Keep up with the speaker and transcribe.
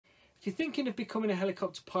If you're thinking of becoming a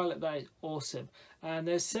helicopter pilot, that is awesome. And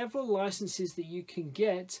there's several licenses that you can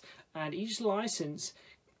get, and each license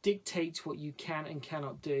dictates what you can and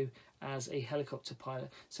cannot do as a helicopter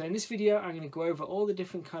pilot. So in this video, I'm going to go over all the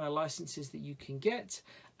different kind of licenses that you can get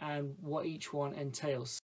and what each one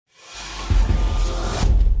entails.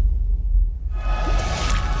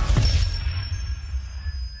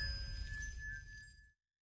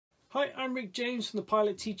 Hi, I'm Rick James from The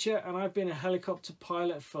Pilot Teacher, and I've been a helicopter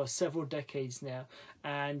pilot for several decades now,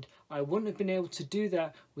 and I wouldn't have been able to do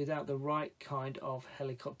that without the right kind of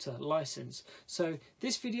helicopter license. So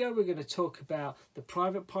this video we're going to talk about the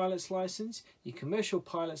private pilot's license, your commercial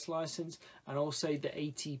pilot's license, and also the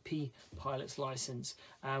ATP pilot's license,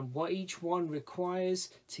 and what each one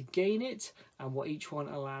requires to gain it and what each one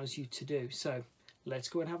allows you to do. So let's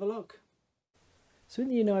go and have a look. So in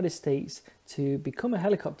the United States, to become a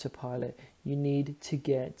helicopter pilot, you need to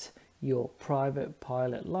get your private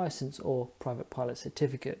pilot license or private pilot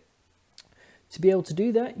certificate. To be able to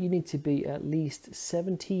do that, you need to be at least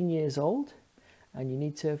 17 years old, and you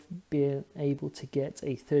need to be able to get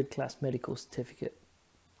a third-class medical certificate.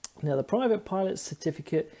 Now, the private pilot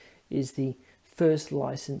certificate is the first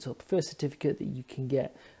license or first certificate that you can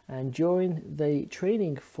get, and during the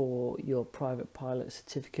training for your private pilot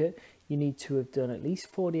certificate, you need to have done at least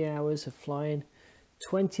 40 hours of flying.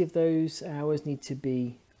 20 of those hours need to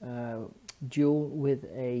be dual with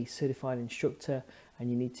a certified instructor, and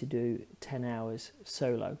you need to do 10 hours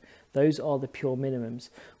solo. Those are the pure minimums.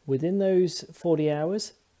 Within those 40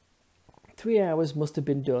 hours, 3 hours must have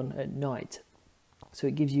been done at night. So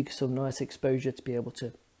it gives you some nice exposure to be able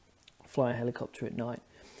to fly a helicopter at night.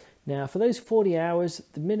 Now, for those 40 hours,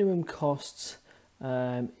 the minimum costs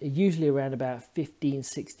usually around about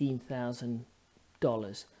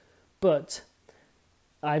 $16,000, but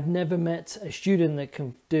I've never met a student that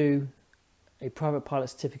can do a private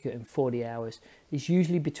pilot certificate in 40 hours. It's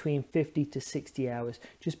usually between 50 to 60 hours,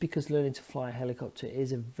 just because learning to fly a helicopter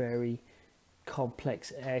is a very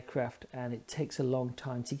complex aircraft and it takes a long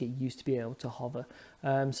time to get used to be able to hover.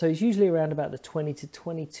 So it's usually around about the $20,000 to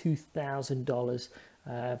 $22,000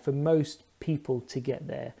 for most people to get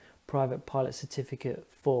their private pilot certificate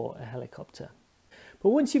for a helicopter.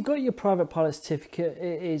 But once you've got your private pilot certificate,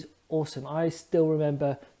 it is awesome. I still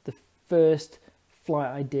remember the first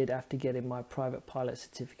flight I did after getting my private pilot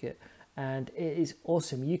certificate, and it is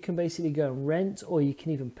awesome. You can basically go and rent, or you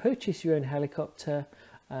can even purchase your own helicopter.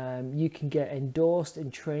 You can get endorsed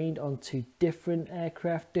and trained onto different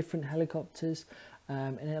aircraft, different helicopters,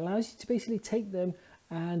 and it allows you to basically take them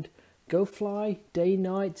and go fly day,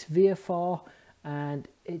 night, VFR, and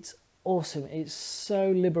it's awesome. It's so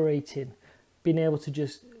liberating being able to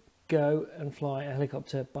just go and fly a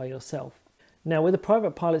helicopter by yourself. Now, with a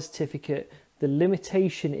private pilot certificate, the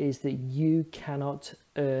limitation is that you cannot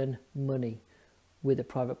earn money with a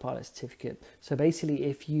private pilot certificate. So basically,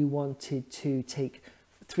 if you wanted to take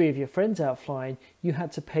 3 of your friends out flying, you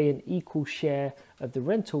had to pay an equal share of the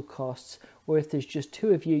rental costs, or if there's just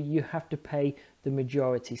 2 of you, you have to pay the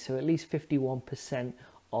majority, so at least 51%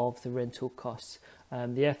 of the rental costs.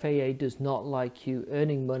 The FAA does not like you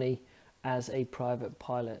earning money as a private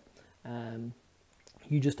pilot.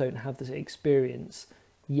 You just don't have the experience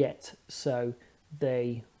yet, so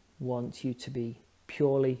they want you to be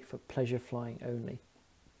purely for pleasure flying only.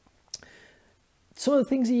 Some of the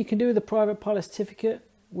things that you can do with a private pilot certificate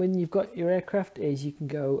when you've got your aircraft is you can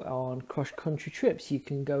go on cross-country trips, you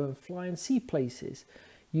can go and fly and see places,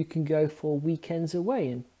 you can go for weekends away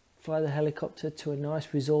and fly the helicopter to a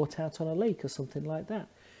nice resort out on a lake or something like that.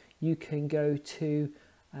 You can go to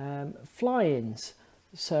fly-ins,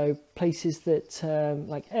 so places that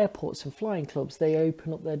like airports and flying clubs, they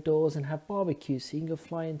open up their doors and have barbecues, so you can go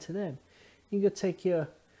fly into them. You can go take your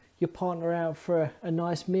partner out for a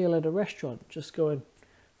nice meal at a restaurant. Just go and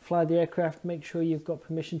fly the aircraft, make sure you've got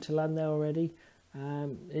permission to land there already.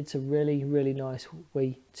 It's a really, really nice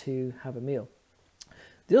way to have a meal.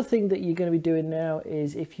 The other thing that you're going to be doing now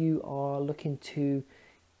is, if you are looking to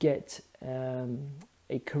get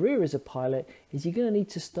a career as a pilot, is you're going to need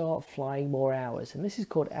to start flying more hours, and this is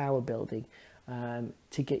called hour building,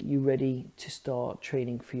 to get you ready to start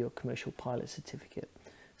training for your commercial pilot certificate.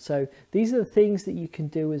 So these are the things that you can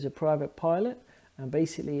do as a private pilot, and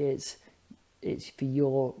basically it's for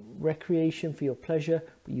your recreation, for your pleasure,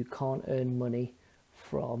 but you can't earn money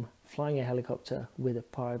from flying a helicopter with a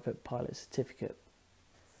private pilot certificate.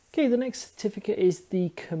 Okay, the next certificate is the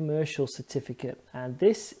commercial certificate, and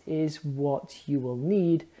this is what you will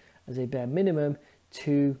need as a bare minimum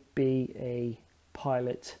to be a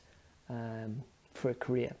pilot for a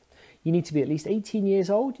career. You need to be at least 18 years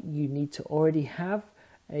old. You need to already have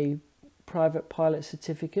a private pilot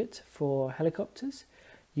certificate for helicopters.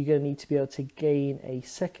 You're going to need to be able to gain a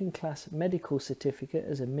second class medical certificate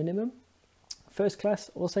as a minimum. First class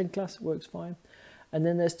or second class works fine. And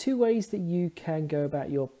then there's two ways that you can go about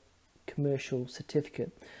your commercial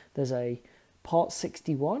certificate. There's a Part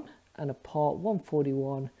 61 and a Part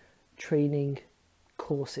 141 training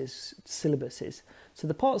courses, syllabuses. So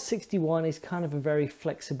the Part 61 is kind of a very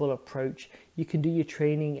flexible approach. You can do your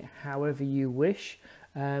training however you wish,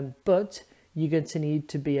 but you're going to need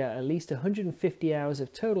to be at least 150 hours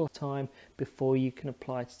of total time before you can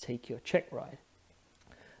apply to take your check ride.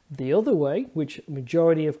 The other way, which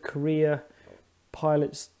majority of career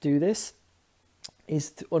pilots do this,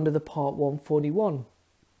 is under the Part 141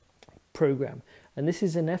 program. And this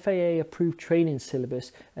is an FAA approved training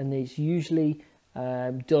syllabus, and it's usually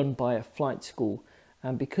done by a flight school.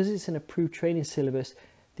 And because it's an approved training syllabus,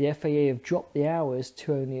 the FAA have dropped the hours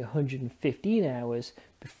to only 115 hours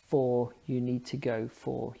before you need to go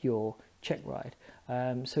for your check ride.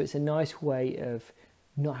 So it's a nice way of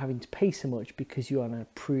not having to pay so much because you're on an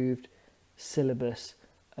approved syllabus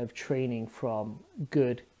of training from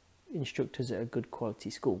good instructors at a good quality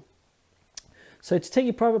school. So to take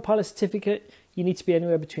your private pilot certificate, you need to be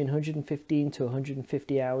anywhere between 115 to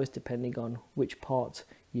 150 hours, depending on which part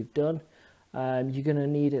you've done. You're going to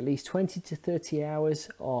need at least 20 to 30 hours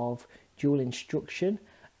of dual instruction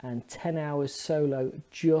and 10 hours solo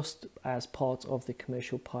just as part of the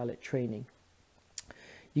commercial pilot training.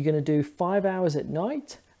 You're going to do 5 hours at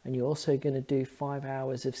night, and you're also going to do 5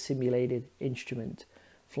 hours of simulated instrument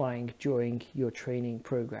flying during your training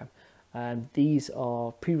program. These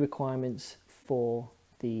are pre-requirements for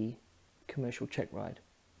the commercial check ride.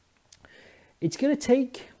 It's going to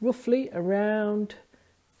take roughly around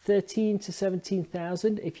 13 to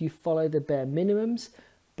 17,000 if you follow the bare minimums,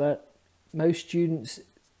 but most students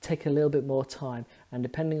take a little bit more time, and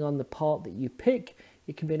depending on the part that you pick,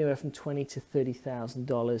 it can be anywhere from $20,000 to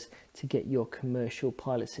 $30,000 to get your commercial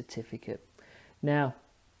pilot certificate. Now,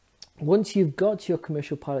 once you've got your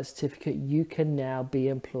commercial pilot certificate, you can now be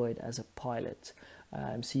employed as a pilot.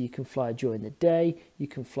 So you can fly during the day, you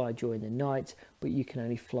can fly during the night, but you can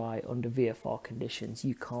only fly under VFR conditions.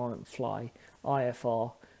 You can't fly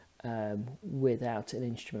IFR without an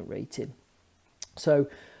instrument rating. So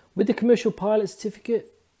with the commercial pilot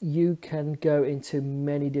certificate, you can go into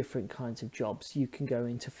many different kinds of jobs. You can go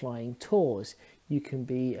into flying tours. You can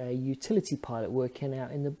be a utility pilot working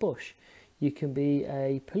out in the bush. You can be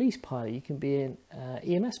a police pilot. You can be an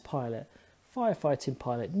EMS pilot, firefighting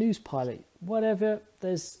pilot, news pilot, whatever.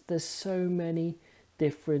 There's so many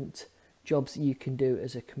different jobs that you can do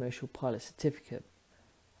as a commercial pilot certificate.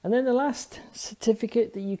 And then the last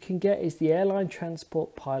certificate that you can get is the Airline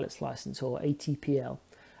Transport Pilot's License, or ATPL.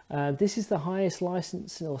 This is the highest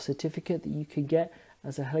license or certificate that you can get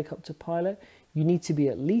as a helicopter pilot. You need to be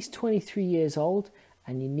at least 23 years old,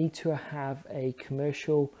 and you need to have a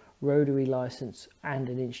commercial rotary license and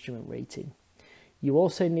an instrument rating. You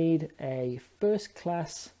also need a first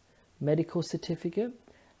class medical certificate,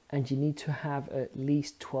 and you need to have at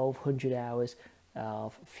least 1,200 hours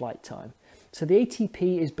of flight time. So the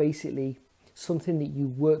ATP is basically something that you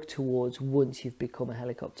work towards once you've become a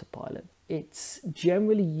helicopter pilot. It's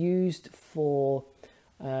generally used for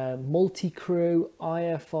multi-crew,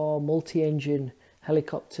 IFR, multi-engine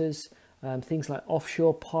helicopters, things like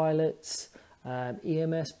offshore pilots,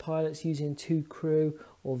 EMS pilots using 2 crew,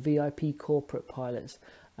 or VIP corporate pilots.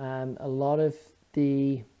 A lot of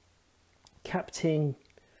the captain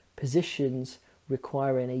positions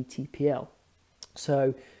require an ATPL.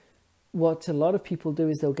 So what a lot of people do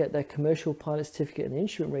is they'll get their commercial pilot certificate and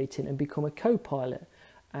instrument rating and become a co-pilot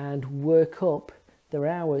and work up their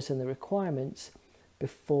hours and the requirements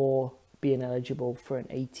before being eligible for an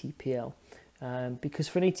ATPL. Because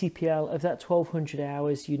for an ATPL, of that 1,200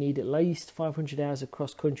 hours, you need at least 500 hours of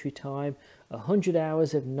cross-country time, 100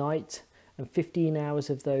 hours of night, and 15 hours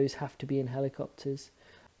of those have to be in helicopters.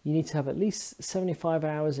 You need to have at least 75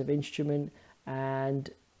 hours of instrument, and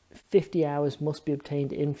 50 hours must be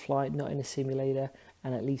obtained in flight, not in a simulator,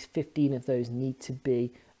 and at least 15 of those need to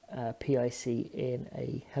be PIC in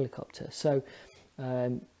a helicopter. So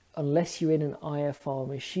unless you're in an IFR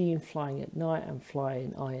machine flying at night and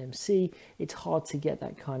flying IMC, it's hard to get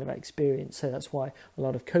that kind of experience. So that's why a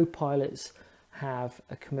lot of co-pilots have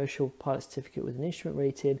a commercial pilot certificate with an instrument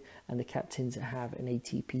rating, and the captains have an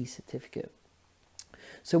ATP certificate.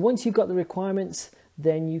 So once you've got the requirements,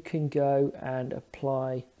 then you can go and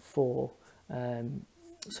apply for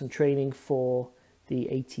some training for the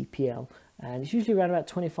ATPL. And it's usually around about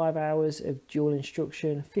 25 hours of dual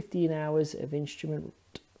instruction, 15 hours of instrument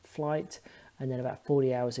flight, and then about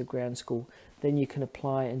 40 hours of ground school. Then you can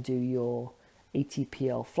apply and do your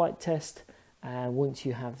ATPL flight test, and once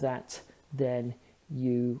you have that, then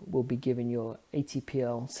you will be given your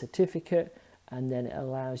ATPL certificate, and then it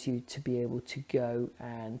allows you to be able to go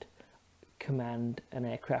and command an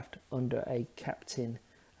aircraft under a captain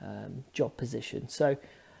job position. So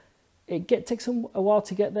it takes a while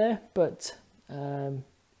to get there, but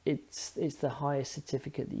it's the highest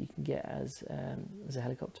certificate that you can get as a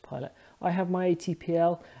helicopter pilot. I have my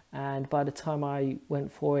ATPL, and by the time I went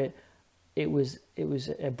for it, it was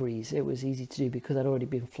a breeze. It was easy to do because I'd already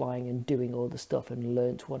been flying and doing all the stuff and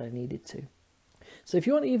learnt what I needed to. So if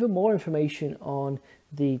you want even more information on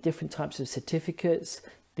the different types of certificates,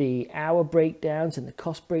 the hour breakdowns and the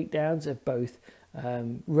cost breakdowns of both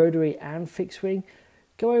rotary and fixed wing,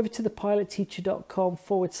 go over to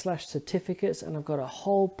thepilotteacher.com/certificates, and I've got a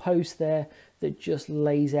whole post there that just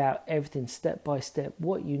lays out everything step by step,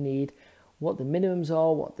 what you need, what the minimums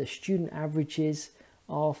are, what the student averages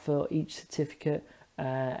are for each certificate,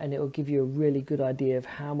 and it will give you a really good idea of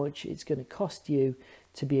how much it's going to cost you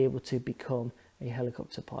to be able to become a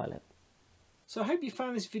helicopter pilot. So I hope you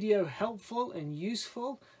found this video helpful and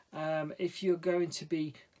useful. If you're going to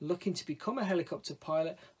be looking to become a helicopter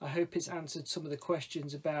pilot, I hope it's answered some of the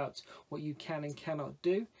questions about what you can and cannot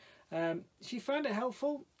do. If you found it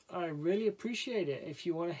helpful, I really appreciate it. If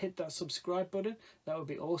you want to hit that subscribe button, that would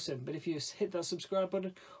be awesome. But if you hit that subscribe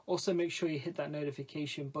button, also make sure you hit that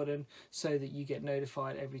notification button so that you get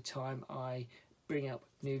notified every time I bring up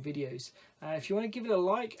new videos. If you want to give it a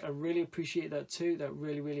like, I really appreciate that too. That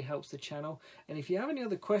really helps the channel. And if you have any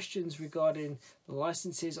other questions regarding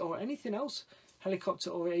licenses or anything else helicopter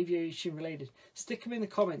or aviation related, stick them in the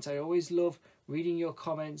comments. I always love reading your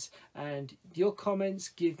comments, and your comments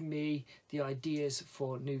give me the ideas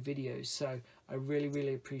for new videos, so I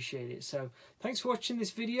really appreciate it. So thanks for watching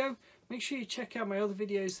this video. Make sure you check out my other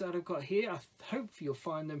videos that I've got here. I hope you'll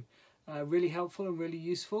find them really helpful and really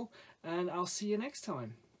useful, and I'll see you next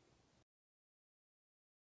time.